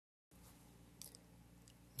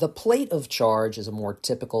The plate of charge is a more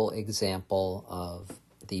typical example of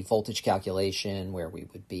the voltage calculation where we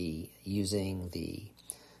would be using the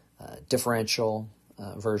differential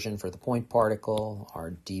version for the point particle,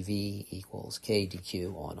 our dV equals K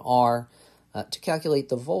dQ on R, to calculate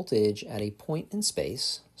the voltage at a point in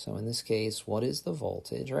space. So in this case, what is the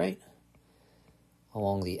voltage, right?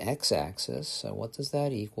 Along the x-axis. So what does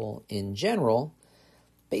that equal? In general,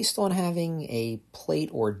 based on having a plate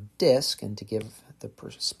or disk, and to give the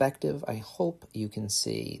perspective, I hope you can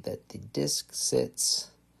see that the disk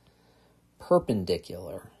sits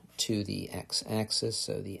perpendicular to the x-axis.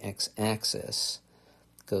 So the x-axis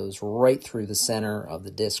goes right through the center of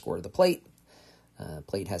the disk or the plate.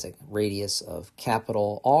 Plate has a radius of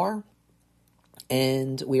capital R,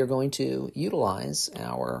 and we are going to utilize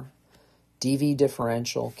our dV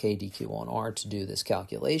differential K dQ on R to do this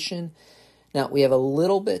calculation. Now, we have a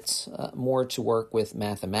little bit more to work with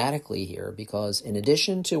mathematically here because in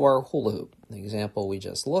addition to our hula hoop, the example we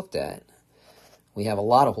just looked at, we have a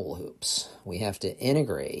lot of hula hoops. We have to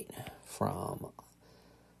integrate from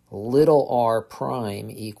little r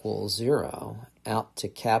prime equals 0 out to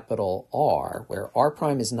capital R, where r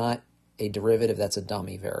prime is not a derivative, that's a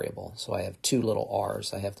dummy variable. So I have two little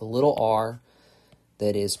r's. I have the little r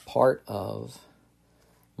that is part of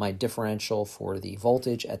my differential for the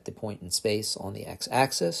voltage at the point in space on the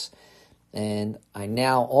x-axis. And I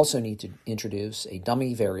now also need to introduce a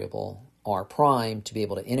dummy variable, r prime, to be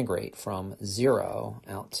able to integrate from 0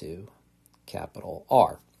 out to capital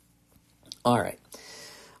R. All right.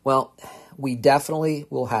 Well, we definitely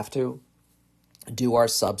will have to do our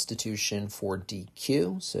substitution for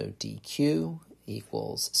dq. So dq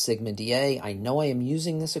equals sigma dA. I know I am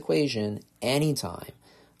using this equation anytime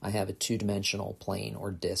I have a two-dimensional plane or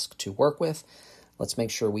disk to work with. Let's make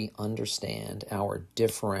sure we understand our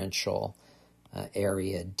differential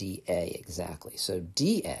area dA exactly. So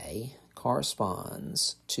dA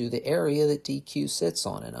corresponds to the area that dq sits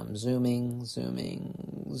on, and I'm zooming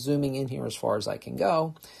in here as far as I can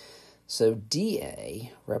go. So dA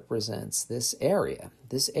represents this area.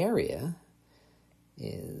 This area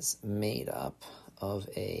is made up of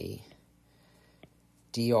a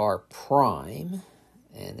dr prime,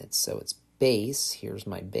 and it's base, here's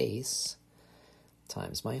my base,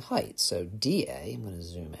 times my height. So dA, I'm going to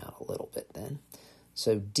zoom out a little bit then.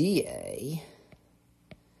 So dA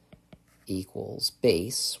equals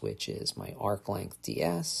base, which is my arc length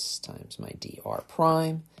ds, times my dr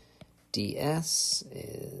prime. ds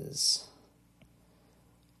is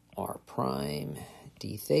r prime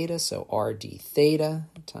d theta, so r d theta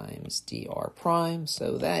times dr prime.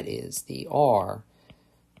 So that is the r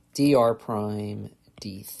dr prime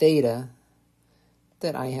d theta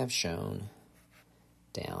that I have shown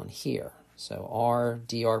down here. So r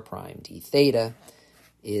dr prime d theta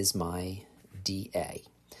is my dA.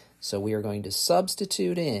 So we are going to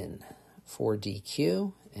substitute in for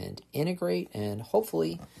dq and integrate and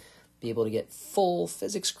hopefully be able to get full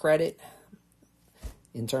physics credit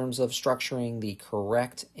in terms of structuring the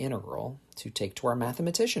correct integral to take to our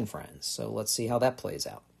mathematician friends. So let's see how that plays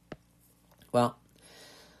out. Well,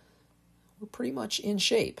 we're pretty much in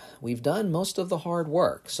shape. We've done most of the hard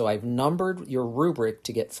work. So I've numbered your rubric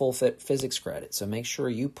to get full physics credit. So make sure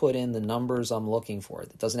you put in the numbers I'm looking for.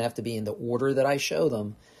 It doesn't have to be in the order that I show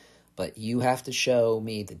them, but you have to show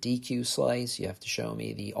me the dq slice. You have to show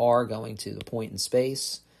me the r going to the point in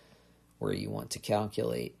space where you want to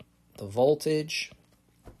calculate the voltage.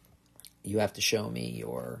 You have to show me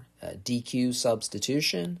your dq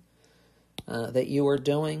substitution that you are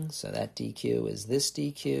doing. So that dq is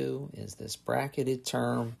this bracketed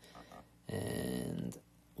term. And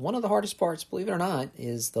one of the hardest parts, believe it or not,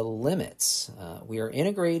 is the limits. We are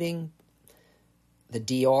integrating the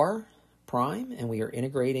dr prime and we are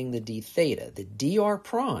integrating the d theta. The dr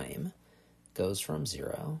prime goes from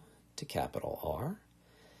 0 to capital R.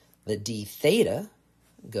 The d theta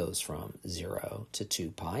goes from 0 to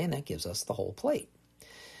 2 pi, and that gives us the whole plate.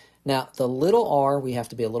 Now, the little r we have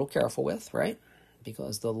to be a little careful with, right?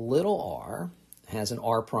 Because the little r has an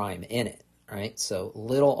r prime in it, right? So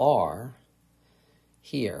little r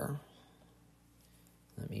here,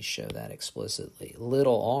 let me show that explicitly.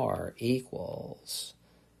 Little r equals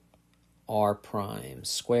r prime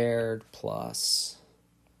squared plus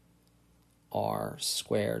r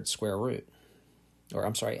squared square root. Or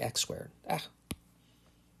I'm sorry, x squared.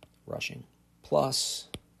 Rushing. Plus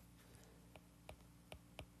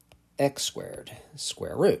x squared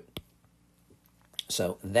square root.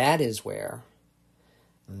 So that is where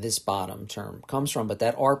this bottom term comes from, but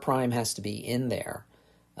that r prime has to be in there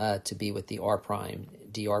to be with the r prime,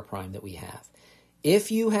 dr prime that we have. If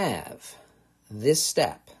you have this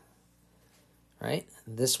step, right?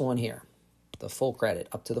 This one here, the full credit,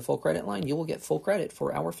 up to the full credit line, you will get full credit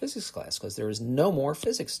for our physics class because there is no more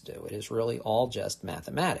physics to do. It is really all just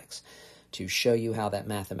mathematics. To show you how that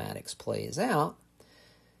mathematics plays out,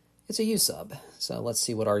 it's a U sub. So let's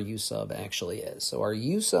see what our U sub actually is. So our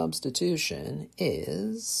U substitution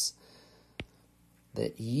is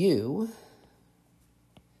that U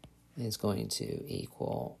is going to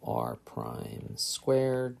equal r prime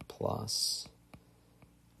squared plus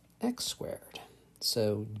x squared.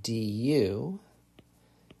 So du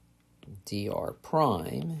dr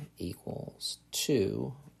prime equals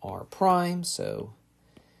 2r prime. So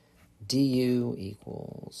du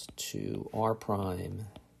equals 2r prime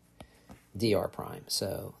dr prime.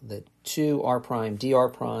 So the 2r prime dr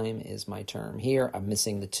prime is my term here. I'm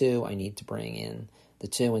missing the 2. I need to bring in the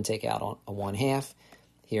 2 and take out a 1/2.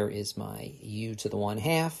 Here is my u to the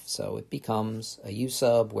 1/2. So it becomes a u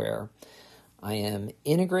sub where I am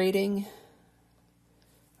integrating,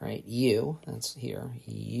 right, u, that's here,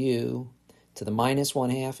 u to the minus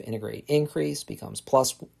 1/2, integrate increase, becomes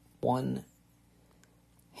plus 1/2.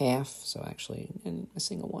 So actually, and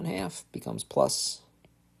missing a 1/2 becomes plus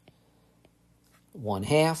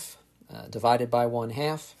 1/2 divided by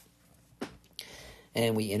 1/2.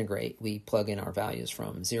 And we integrate, we plug in our values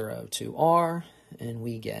from 0 to r, and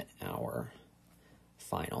we get our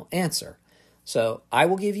final answer. So I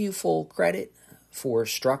will give you full credit for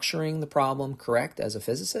structuring the problem correct as a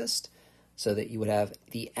physicist so that you would have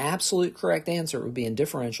the absolute correct answer. It would be in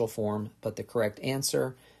differential form, but the correct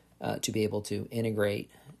answer to be able to integrate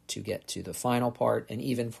to get to the final part. And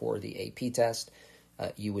even for the AP test,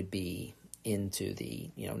 you would be into the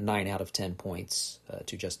 9 out of 10 points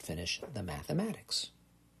to just finish the mathematics.